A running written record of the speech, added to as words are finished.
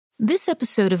This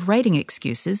episode of Writing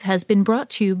Excuses has been brought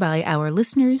to you by our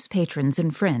listeners, patrons,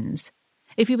 and friends.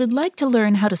 If you would like to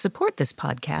learn how to support this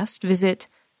podcast, visit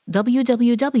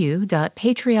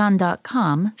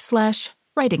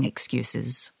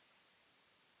www.patreon.com/writingexcuses.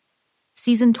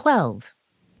 Season 12,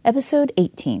 Episode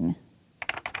 18.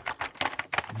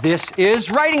 This is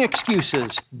Writing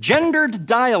Excuses, Gendered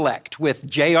Dialect with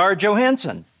J.R.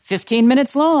 Johansson. 15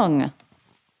 minutes long.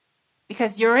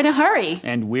 Because you're in a hurry.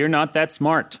 And we're not that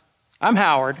smart. I'm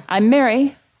Howard. I'm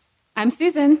Mary. I'm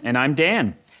Susan. And I'm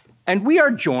Dan. And we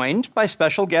are joined by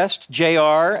special guest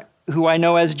J.R., who I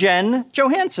know as Jen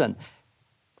Johansson.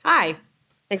 Hi.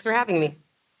 Thanks for having me.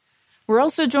 We're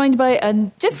also joined by a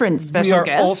different special guest.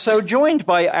 We are also joined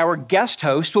by our guest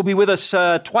host, who will be with us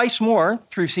twice more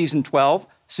through Season 12,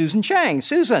 Susan Chang.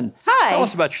 Susan, Hi. Tell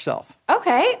us about yourself.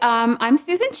 Okay, I'm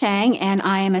Susan Chang, and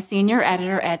I am a senior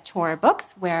editor at Tor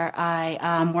Books, where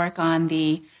I work on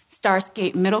the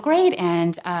Starscape middle grade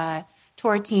and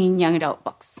Tor teen young adult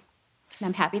books. And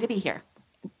I'm happy to be here.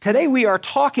 Today we are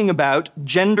talking about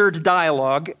gendered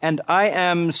dialogue, and I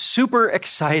am super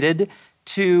excited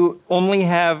to only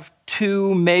have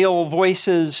two male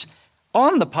voices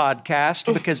on the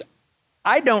podcast because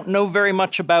I don't know very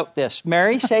much about this.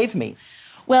 Mary, save me.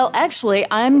 Well, actually,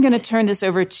 I'm going to turn this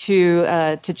over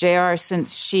to JR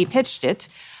since she pitched it.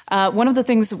 One of the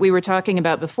things that we were talking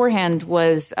about beforehand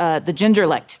was the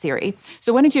Genderlect theory.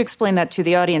 So why don't you explain that to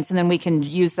the audience, and then we can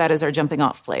use that as our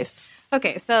jumping-off place.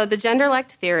 Okay, so the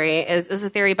Genderlect theory is a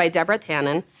theory by Deborah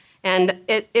Tannen, and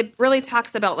it really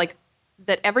talks about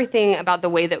that everything about the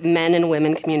way that men and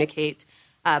women communicate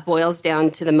boils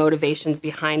down to the motivations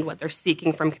behind what they're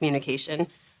seeking from communication.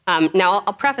 Now,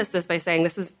 I'll preface this by saying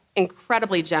this is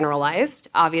incredibly generalized,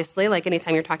 obviously. Like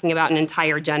anytime you're talking about an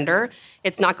entire gender,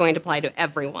 it's not going to apply to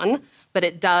everyone, but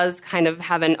it does kind of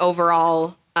have an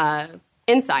overall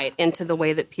insight into the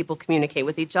way that people communicate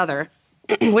with each other,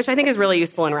 which I think is really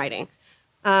useful in writing.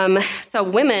 So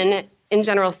women, in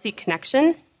general, seek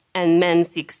connection, and men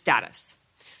seek status.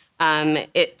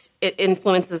 It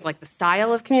influences the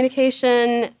style of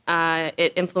communication.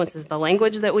 It influences the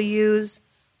language that we use.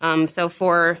 So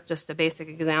for just a basic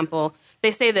example,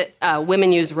 they say that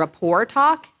women use rapport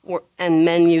talk and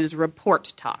men use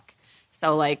report talk.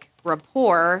 So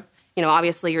rapport,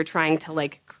 obviously you're trying to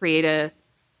create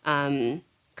a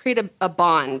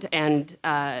bond and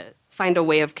find a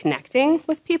way of connecting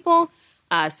with people.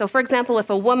 So for example,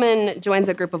 if a woman joins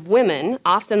a group of women,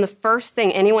 often the first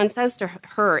thing anyone says to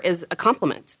her is a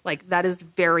compliment. That is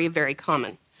very, very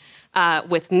common.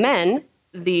 With men,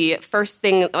 the first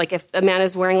thing, if a man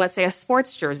is wearing, let's say, a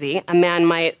sports jersey, a man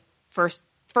might first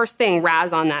thing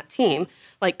razz on that team,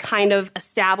 kind of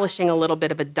establishing a little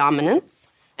bit of a dominance.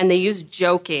 And they use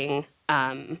joking,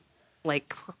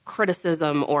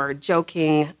 criticism or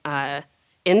joking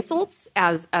insults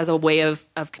as a way of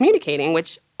communicating,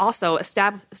 which also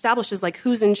establishes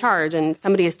who's in charge and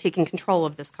somebody is taking control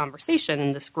of this conversation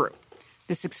in this group.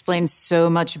 This explains so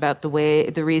much about the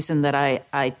reason that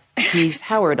I tease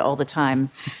Howard all the time,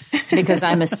 because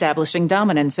I'm establishing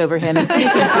dominance over him and speaking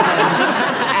to him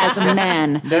as a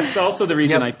man. That's also the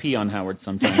reason I pee on Howard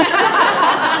sometimes.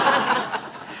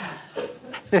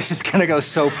 This is going to go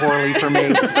so poorly for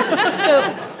me.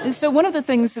 So one of the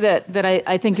things that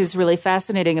I think is really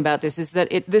fascinating about this is that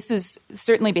this is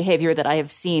certainly behavior that I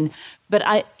have seen,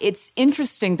 but it's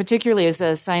interesting, particularly as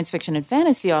a science fiction and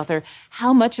fantasy author,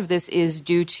 how much of this is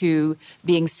due to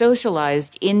being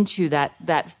socialized into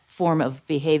that form of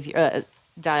behavior,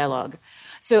 dialogue.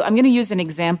 So I'm going to use an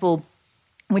example,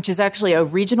 which is actually a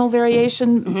regional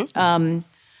variation,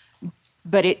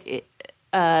 but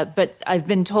I've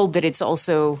been told that it's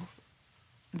also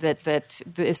that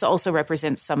this also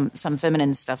represents some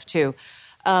feminine stuff too.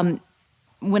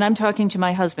 When I'm talking to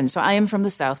my husband, so I am from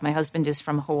the South, my husband is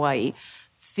from Hawaii.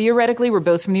 Theoretically, we're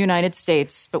both from the United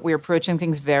States, but we're approaching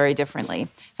things very differently.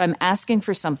 If I'm asking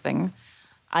for something,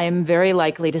 I am very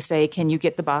likely to say, "Can you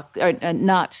get the box?" Or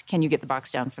not, "Can you get the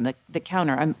box down from the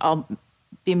counter?" I'll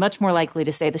be much more likely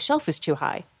to say, "The shelf is too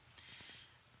high."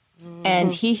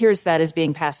 And he hears that as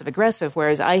being passive-aggressive,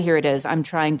 whereas I hear it as I'm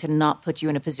trying to not put you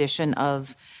in a position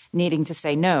of needing to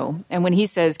say no. And when he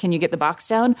says, "Can you get the box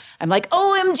down?" I'm like,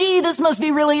 "OMG, this must be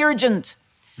really urgent."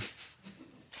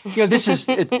 This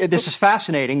is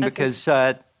fascinating because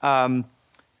the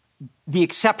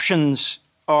exceptions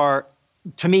are,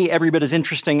 to me, every bit as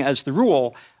interesting as the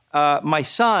rule. My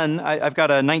son, I've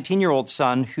got a 19-year-old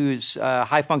son who's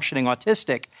high-functioning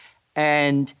autistic,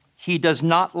 and he does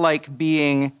not like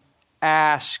being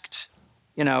asked,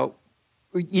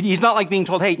 he's not like being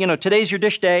told, "Hey, today's your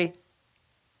dish day."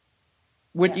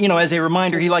 As a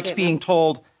reminder, he likes being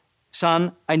told,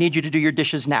 son, I need you to do your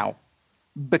dishes now,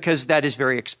 because that is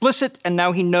very explicit, and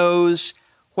now he knows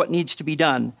what needs to be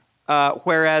done.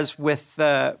 Whereas with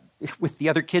the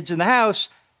other kids in the house,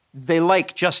 they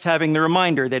like just having the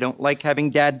reminder. They don't like having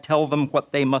dad tell them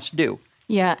what they must do.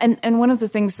 Yeah, and one of the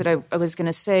things that I was going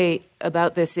to say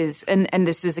about this is, and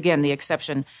this is, again, the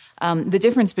exception, the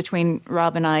difference between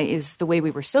Rob and I is the way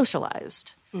we were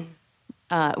socialized,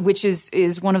 which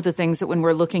is one of the things that when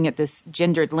we're looking at this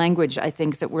gendered language, I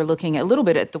think that we're looking a little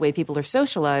bit at the way people are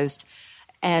socialized,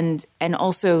 and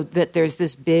also that there's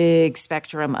this big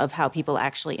spectrum of how people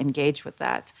actually engage with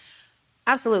that.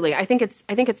 Absolutely. I think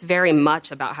it's very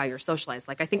much about how you're socialized.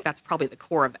 Like, I think that's probably the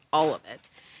core of all of it.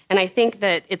 And I think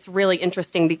that it's really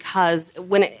interesting because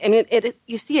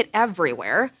you see it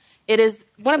everywhere. It is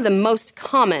one of the most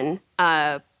common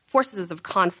forces of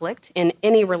conflict in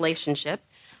any relationship,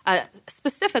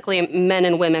 specifically men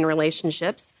and women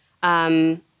relationships,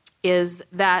 is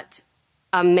that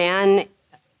a man,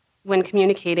 when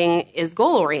communicating, is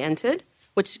goal-oriented,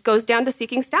 which goes down to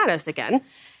seeking status again.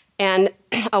 And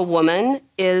a woman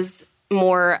is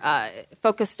more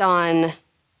focused on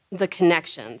the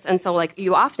connections. And so, like,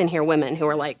 you often hear women who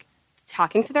are, like,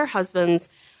 talking to their husbands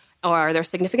or their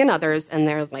significant others, and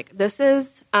they're like, this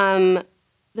is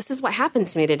what happened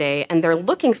to me today. And they're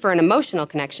looking for an emotional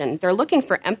connection. They're looking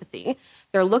for empathy.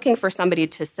 They're looking for somebody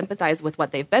to sympathize with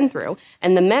what they've been through.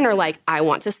 And the men are like, I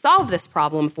want to solve this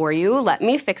problem for you. Let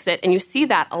me fix it. And you see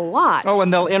that a lot. Oh,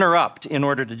 and they'll interrupt in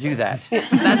order to do that.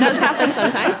 That does happen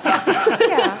sometimes.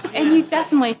 Yeah, and you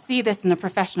definitely see this in the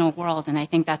professional world, and I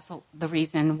think that's the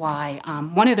reason why,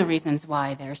 one of the reasons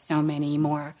why there's so many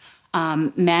more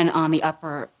men on the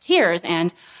upper tiers.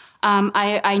 And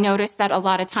I noticed that a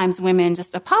lot of times women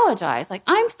just apologize, like,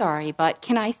 I'm sorry, but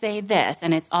can I say this?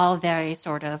 And it's all very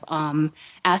sort of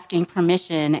asking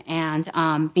permission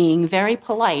and being very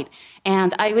polite.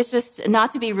 And I was just, not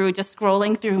to be rude, just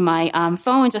scrolling through my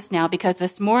phone just now because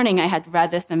this morning I had read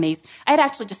this I had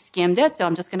actually just skimmed it, so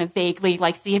I'm just going to vaguely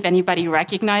see if anybody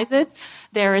recognizes.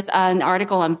 There is an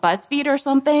article on BuzzFeed or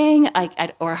something,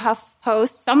 or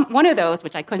HuffPost, one of those,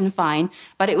 which I couldn't find,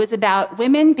 but it was about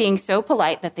women being so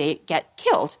polite that they get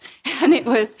killed. And it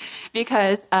was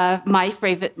because of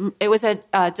it was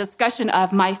a discussion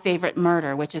of My Favorite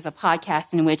Murder, which is a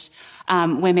podcast in which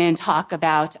women talk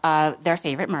about their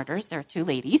favorite murders. There are two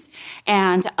ladies.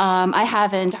 And I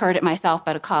haven't heard it myself,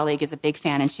 but a colleague is a big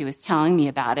fan and she was telling me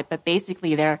about it. But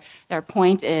basically their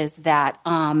point is that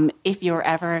if you're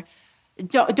ever...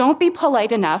 Don't be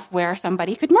polite enough where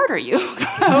somebody could murder you.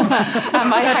 So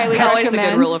I highly recommend.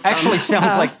 A good rule of thumb. Actually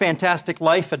sounds like fantastic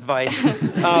life advice.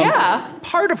 Yeah.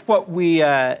 Part of what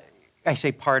I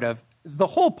say part of, the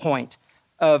whole point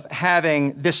of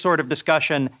having this sort of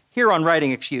discussion here on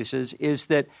Writing Excuses is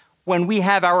that when we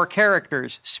have our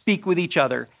characters speak with each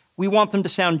other, we want them to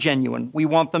sound genuine. We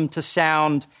want them to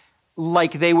sound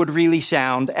like they would really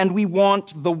sound. And we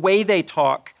want the way they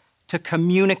talk to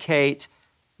communicate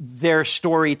their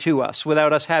story to us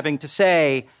without us having to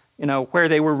say, where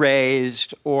they were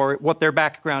raised or what their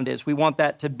background is. We want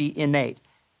that to be innate.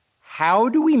 How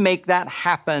do we make that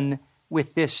happen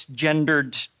with this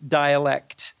gendered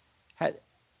dialect?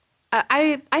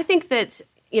 I think that,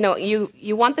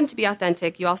 you want them to be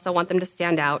authentic. You also want them to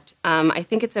stand out. I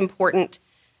think it's important.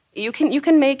 You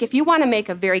can make, if you want to make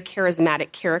a very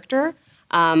charismatic character,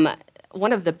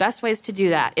 one of the best ways to do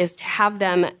that is to have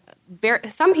them,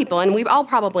 some people, and we all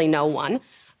probably know one,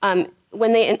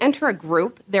 when they enter a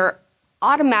group, they're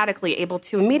automatically able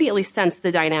to immediately sense the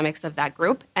dynamics of that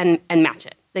group and match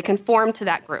it. They conform to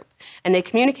that group, and they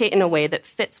communicate in a way that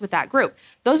fits with that group.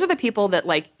 Those are the people that,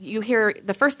 you hear,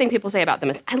 the first thing people say about them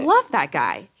is, I love that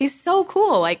guy. He's so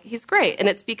cool. He's great. And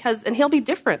it's because, and he'll be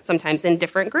different sometimes in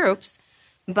different groups,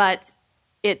 but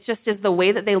it just is the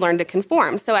way that they learn to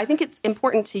conform. So I think it's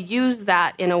important to use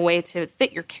that in a way to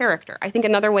fit your character. I think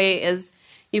another way is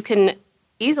you can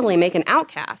easily make an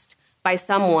outcast by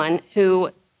someone who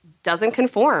doesn't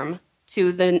conform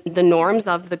to the norms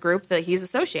of the group that he's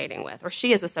associating with or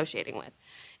she is associating with.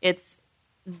 It's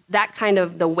that kind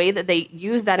of the way that they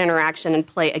use that interaction and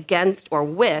play against or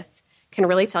with can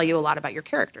really tell you a lot about your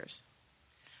characters.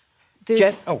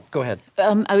 Jen, go ahead.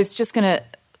 I was just going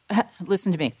to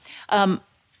listen to me.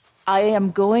 I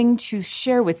am going to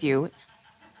share with you.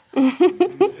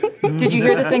 Did you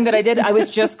hear the thing that I did? I was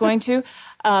just going to.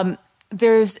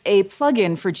 There's a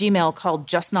plugin for Gmail called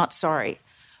Just Not Sorry,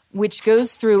 which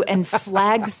goes through and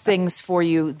flags things for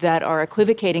you that are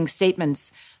equivocating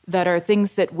statements that are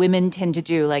things that women tend to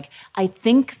do. Like, I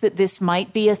think that this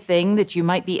might be a thing that you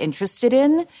might be interested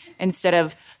in, instead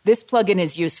of, this plugin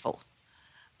is useful.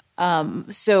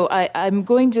 So I'm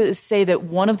going to say that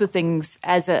one of the things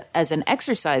as an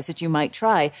exercise that you might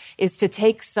try is to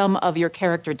take some of your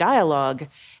character dialogue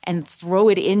and throw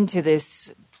it into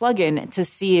this plugin to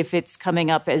see if it's coming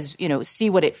up as,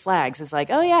 see what it flags. It's like,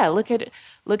 oh yeah, look at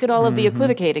all of the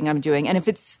equivocating I'm doing. And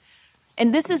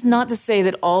and this is not to say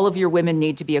that all of your women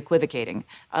need to be equivocating.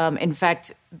 In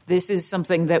fact, this is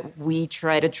something that we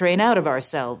try to train out of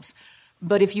ourselves.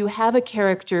 But if you have a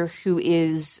character who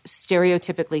is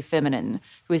stereotypically feminine,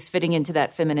 who is fitting into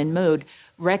that feminine mode,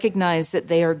 recognize that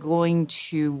they are going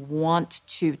to want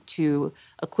to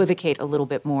equivocate a little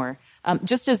bit more.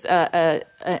 Just as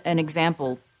an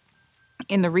example,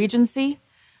 in the Regency,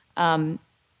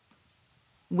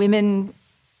 women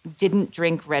didn't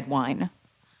drink red wine.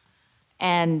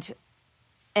 And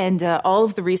all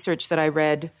of the research that I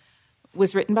read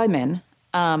was written by men.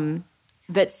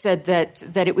 That said that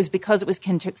it was because it was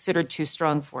considered too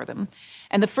strong for them.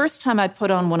 And the first time I put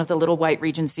on one of the little white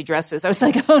Regency dresses, I was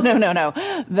like, oh, no,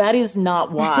 that is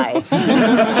not why.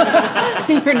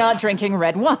 You're not drinking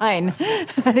red wine.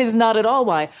 That is not at all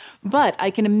why. But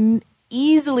I can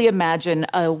easily imagine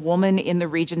a woman in the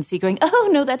Regency going, oh,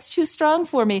 no, that's too strong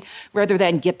for me, rather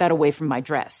than get that away from my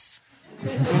dress.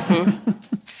 Mm-hmm.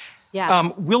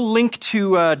 Yeah. We'll link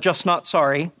to Just Not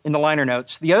Sorry in the liner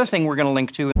notes. The other thing we're going to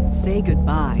link to... Say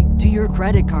goodbye to your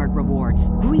credit card rewards.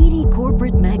 Greedy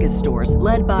corporate mega stores,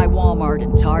 led by Walmart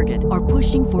and Target, are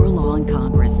pushing for a law in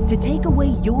Congress to take away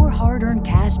your hard-earned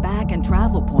cash back and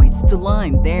travel points to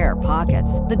line their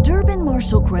pockets. The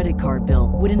Durbin-Marshall credit card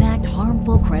bill would enact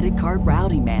harmful credit card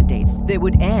routing mandates that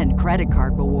would end credit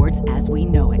card rewards as we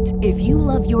know it. If you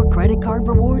love your credit card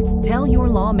rewards, tell your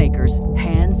lawmakers,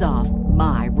 hands off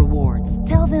my rewards.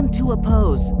 Tell them to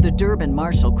oppose the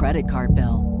Durbin-Marshall credit card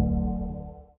bill.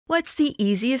 What's the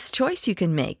easiest choice you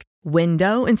can make?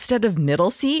 Window instead of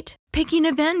middle seat? Picking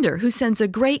a vendor who sends a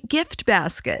great gift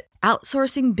basket?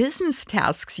 Outsourcing business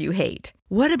tasks you hate?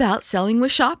 What about selling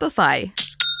with Shopify?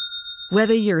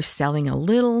 Whether you're selling a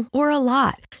little or a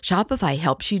lot, Shopify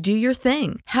helps you do your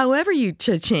thing, however you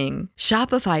cha-ching.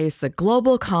 Shopify is the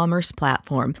global commerce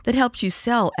platform that helps you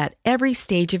sell at every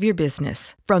stage of your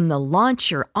business. From the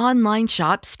launch your online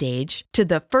shop stage to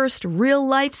the first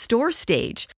real-life store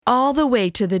stage, all the way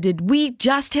to the did we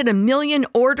just hit 1 million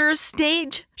orders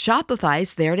stage.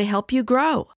 Shopify's there to help you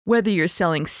grow. Whether you're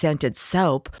selling scented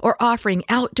soap or offering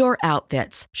outdoor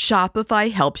outfits,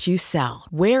 Shopify helps you sell.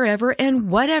 Wherever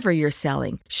and whatever you're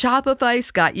selling,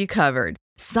 Shopify's got you covered.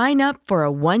 Sign up for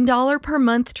a $1 per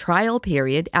month trial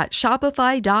period at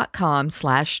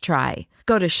shopify.com/try.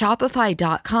 Go to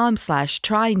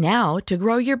shopify.com/try now to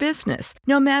grow your business,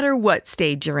 no matter what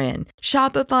stage you're in.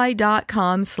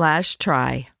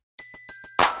 Shopify.com/try.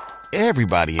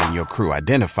 Everybody in your crew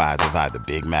identifies as either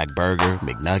Big Mac Burger,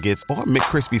 McNuggets, or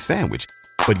McCrispy Sandwich.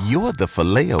 But you're the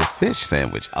Filet-O-Fish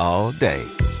Sandwich all day.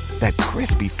 That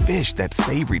crispy fish, that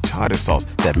savory tartar sauce,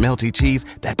 that melty cheese,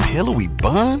 that pillowy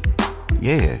bun.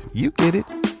 Yeah, you get it.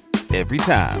 Every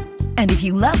time. And if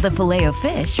you love the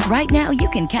Filet-O-Fish, right now you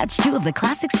can catch 2 of the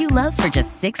classics you love for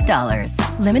just $6.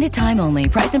 Limited time only.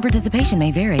 Price and participation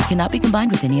may vary. Cannot be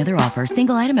combined with any other offer.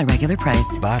 Single item at regular price.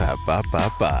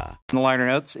 Ba-da-ba-ba-ba. In the liner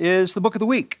notes is the book of the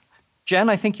week. Jen,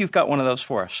 I think you've got one of those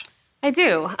for us. I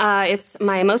do. It's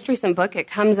my most recent book. It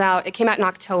came out in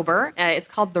October. It's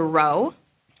called The Row,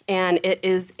 and it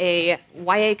is a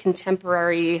YA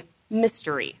contemporary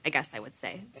mystery, I guess I would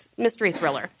say. It's a mystery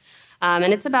thriller.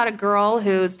 And it's about a girl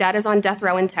whose dad is on death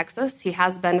row in Texas. He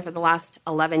has been for the last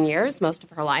 11 years, most of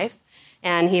her life.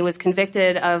 And he was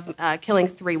convicted of killing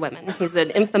 3 women. He's an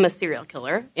infamous serial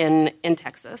killer in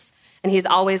Texas. And he's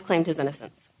always claimed his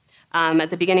innocence.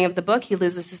 At the beginning of the book, he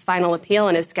loses his final appeal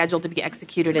and is scheduled to be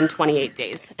executed in 28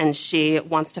 days. And she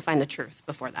wants to find the truth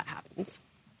before that happens.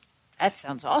 That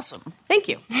sounds awesome. Thank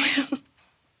you.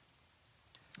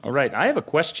 All right, I have a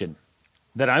question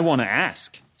that I want to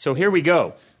ask. So here we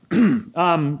go.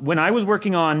 When I was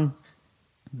working on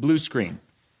Blue Screen,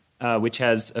 which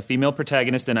has a female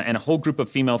protagonist and a whole group of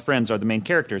female friends are the main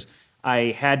characters,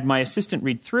 I had my assistant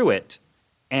read through it,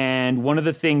 and one of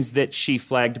the things that she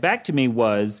flagged back to me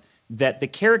was that the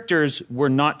characters were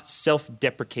not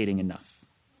self-deprecating enough.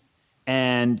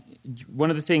 And one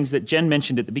of the things that Jen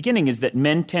mentioned at the beginning is that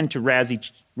men tend to razz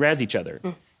each other.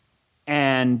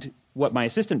 And what my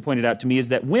assistant pointed out to me is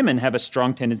that women have a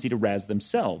strong tendency to razz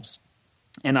themselves.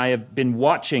 And I have been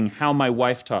watching how my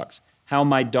wife talks, how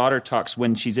my daughter talks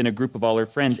when she's in a group of all her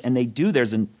friends, and they do.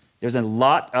 There's a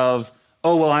lot of,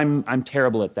 oh, well, I'm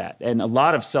terrible at that, and a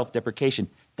lot of self-deprecation.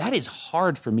 That is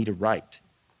hard for me to write.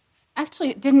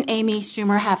 Actually, didn't Amy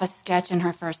Schumer have a sketch in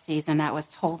her first season that was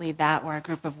totally that, where a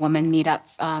group of women meet up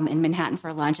in Manhattan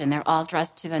for lunch, and they're all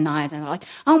dressed to the nines, and they're like,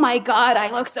 "Oh my God, I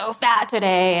look so fat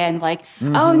today," and like,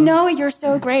 "Oh no, you're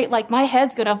so great, like my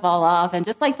head's gonna fall off," and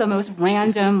just like the most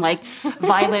random, like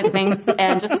violent things,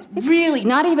 and just really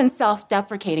not even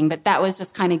self-deprecating, but that was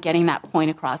just kind of getting that point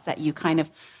across that you kind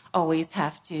of always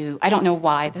have to. I don't know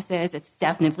why this is. It's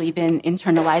definitely been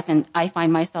internalized, and I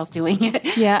find myself doing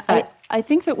it. Yeah, I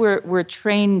think that we're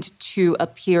trained to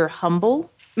appear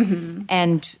humble,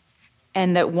 and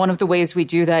that one of the ways we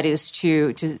do that is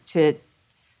to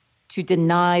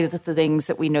deny the things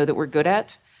that we know that we're good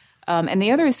at, and the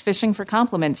other is fishing for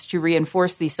compliments to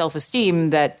reinforce the self-esteem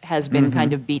that has been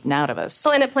kind of beaten out of us.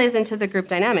 Well, and it plays into the group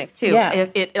dynamic too. Yeah.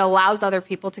 It allows other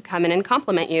people to come in and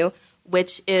compliment you,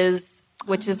 which is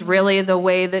really the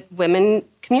way that women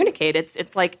communicate.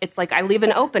 It's like I leave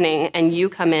an opening and you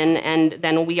come in and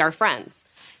then we are friends.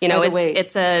 You know,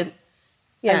 it's a.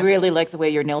 Yeah. I really like the way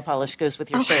your nail polish goes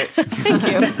with your shirt. Thank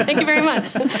you. Thank you very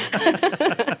much.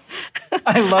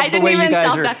 I love the way you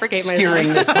guys are steering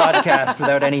myself. this podcast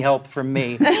without any help from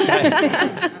me.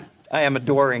 I am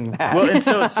adoring that. Well,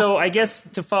 and so I guess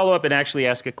to follow up and actually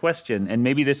ask a question, and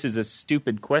maybe this is a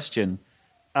stupid question,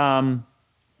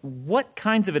 what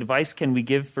kinds of advice can we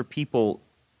give for people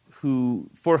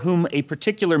for whom a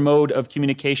particular mode of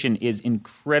communication is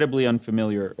incredibly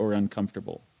unfamiliar or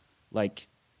uncomfortable? Like,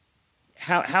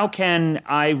 how can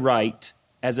I write,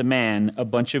 as a man, a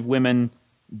bunch of women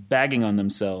bagging on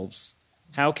themselves?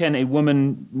 How can a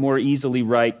woman more easily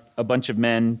write a bunch of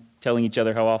men telling each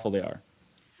other how awful they are?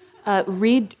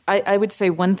 Read. I would say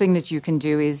one thing that you can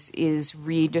do is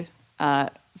read.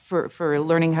 For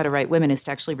learning how to write women is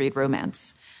to actually read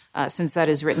romance, since that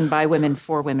is written by women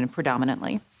for women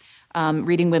predominantly.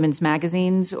 Reading women's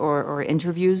magazines or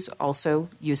interviews, also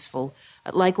useful.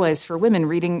 Likewise for women,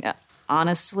 reading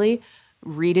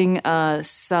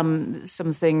some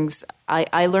things.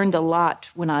 I learned a lot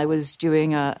when I was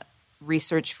doing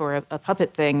research for a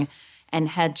puppet thing, and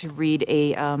had to read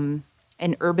an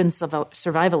urban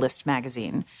survivalist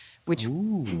magazine, which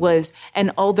was,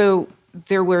 and although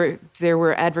there were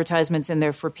advertisements in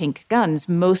there for pink guns,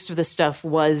 most of the stuff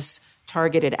was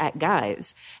targeted at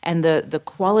guys, and the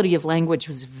quality of language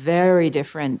was very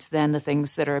different than the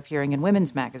things that are appearing in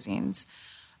women's magazines.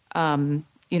 And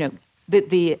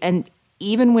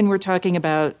even when we're talking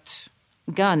about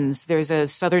guns, there's a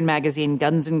Southern magazine,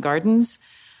 Guns and Gardens,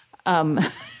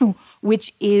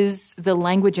 which is the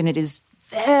language in it is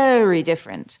very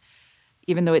different,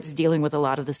 even though it's dealing with a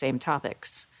lot of the same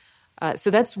topics.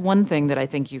 So that's one thing that I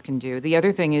think you can do. The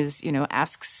other thing is,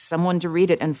 ask someone to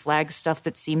read it and flag stuff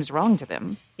that seems wrong to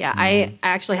them. Yeah, I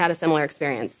actually had a similar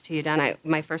experience to you, Dan.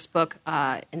 My first book,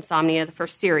 Insomnia, the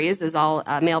first series, is all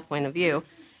male point of view.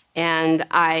 And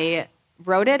I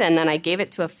wrote it, and then I gave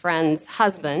it to a friend's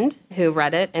husband who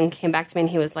read it and came back to me, and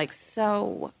he was like,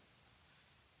 so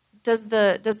does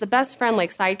the best friend, like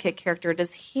sidekick character,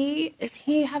 is he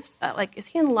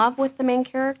in love with the main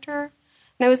character?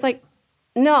 And I was like,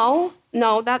 no,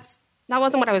 that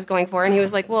wasn't what I was going for. And he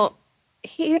was like, well,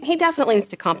 he definitely needs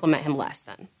to compliment him less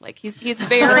then. Like he's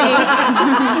very,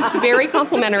 very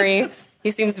complimentary.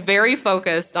 He seems very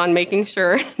focused on making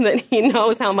sure that he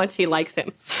knows how much he likes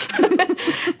him.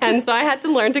 And so I had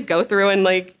to learn to go through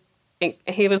and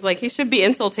he was like, he should be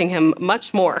insulting him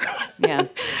much more. Yeah.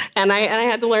 and I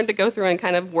had to learn to go through and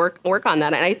kind of work on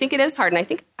that. And I think it is hard. And I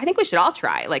think we should all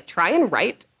try and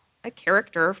write a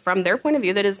character from their point of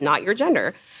view that is not your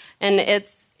gender. And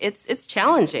it's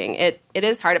challenging. It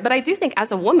is hard. But I do think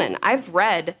as a woman, I've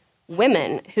read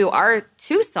women who are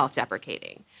too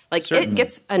self-deprecating. Like Certainly. It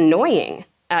gets annoying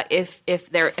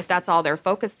if that's all they're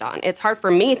focused on. It's hard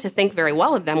for me to think very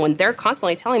well of them when they're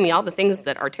constantly telling me all the things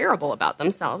that are terrible about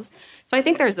themselves. So I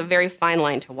think there's a very fine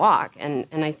line to walk. And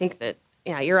I think that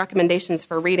your recommendations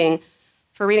for reading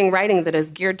writing that is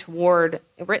geared toward,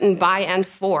 written by and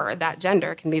for that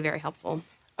gender can be very helpful.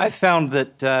 I found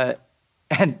that,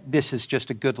 and this is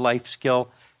just a good life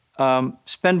skill,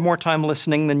 spend more time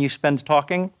listening than you spend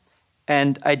talking.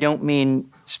 And I don't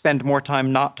mean spend more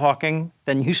time not talking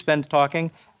than you spend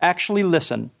talking. Actually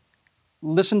listen.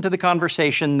 Listen to the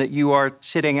conversation that you are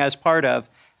sitting as part of.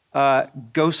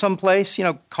 Go someplace,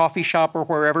 coffee shop or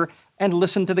wherever, and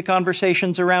listen to the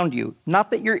conversations around you.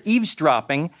 Not that you're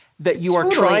eavesdropping, that you are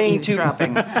trying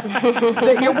eavesdropping.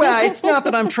 It's not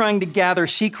that I'm trying to gather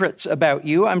secrets about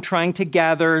you. I'm trying to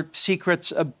gather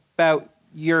secrets about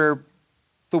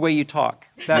the way you talk.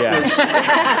 That was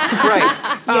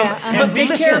right. And be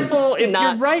careful if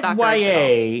Not you write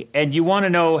YA and you want to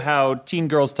know how teen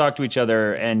girls talk to each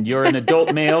other and you're an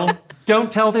adult male. Don't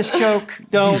tell this joke.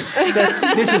 Don't.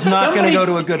 This is not going to go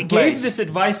to a good place. Gave this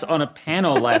advice on a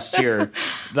panel last year.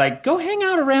 Like, go hang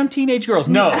out around teenage girls.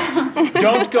 No,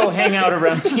 don't go hang out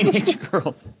around teenage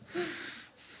girls.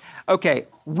 Okay,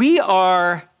 we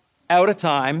are out of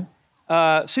time.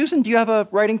 Susan, do you have a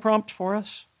writing prompt for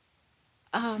us?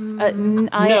 Jen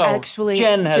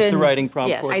has the writing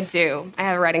prompt yes. for us. I do. I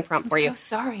have a writing prompt for you. So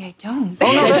sorry, I don't.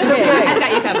 Oh, no, that's okay. I've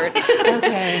got you covered.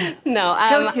 Okay. No.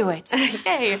 Go to it.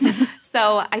 Yay.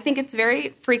 So I think it's very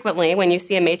frequently when you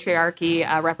see a matriarchy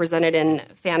represented in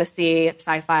fantasy,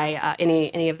 sci-fi,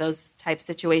 any of those type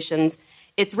situations,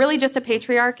 it's really just a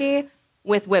patriarchy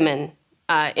with women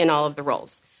in all of the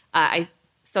roles.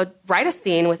 So write a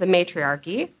scene with a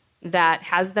matriarchy that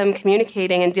has them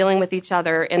communicating and dealing with each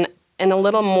other in a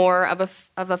little more of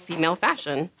a female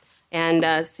fashion,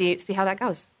 and see how that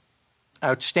goes.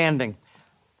 Outstanding.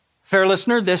 Fair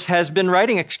listener, this has been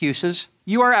Writing Excuses.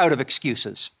 You are out of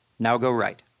excuses. Now go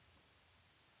write.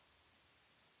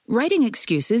 Writing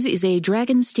Excuses is a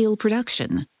Dragonsteel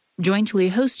production, jointly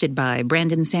hosted by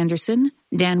Brandon Sanderson,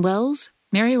 Dan Wells,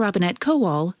 Mary Robinette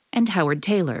Kowal, and Howard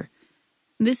Taylor.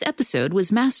 This episode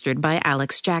was mastered by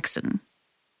Alex Jackson.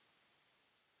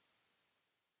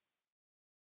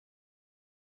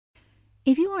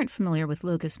 If you aren't familiar with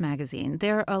Locus Magazine,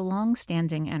 they're a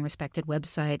long-standing and respected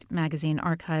website, magazine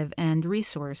archive, and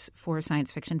resource for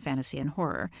science fiction, fantasy, and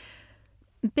horror.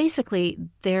 Basically,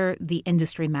 they're the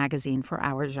industry magazine for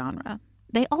our genre.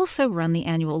 They also run the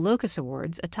annual Locus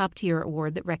Awards, a top-tier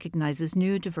award that recognizes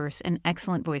new, diverse, and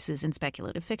excellent voices in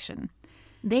speculative fiction.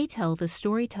 They tell the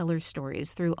storyteller's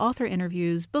stories through author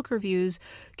interviews, book reviews,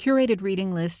 curated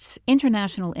reading lists,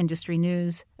 international industry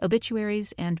news,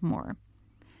 obituaries, and more.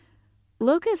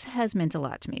 Locus has meant a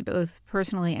lot to me, both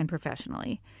personally and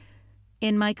professionally.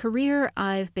 In my career,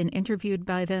 I've been interviewed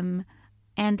by them,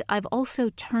 and I've also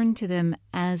turned to them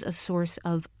as a source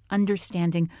of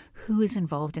understanding who is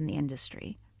involved in the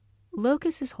industry.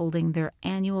 Locus is holding their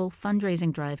annual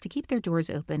fundraising drive to keep their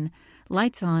doors open,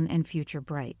 lights on, and future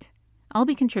bright. I'll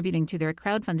be contributing to their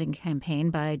crowdfunding campaign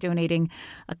by donating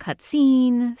a cut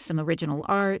scene, some original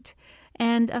art,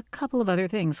 and a couple of other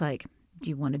things like, do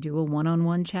you want to do a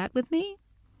one-on-one chat with me?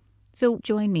 So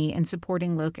join me in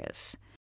supporting Locus.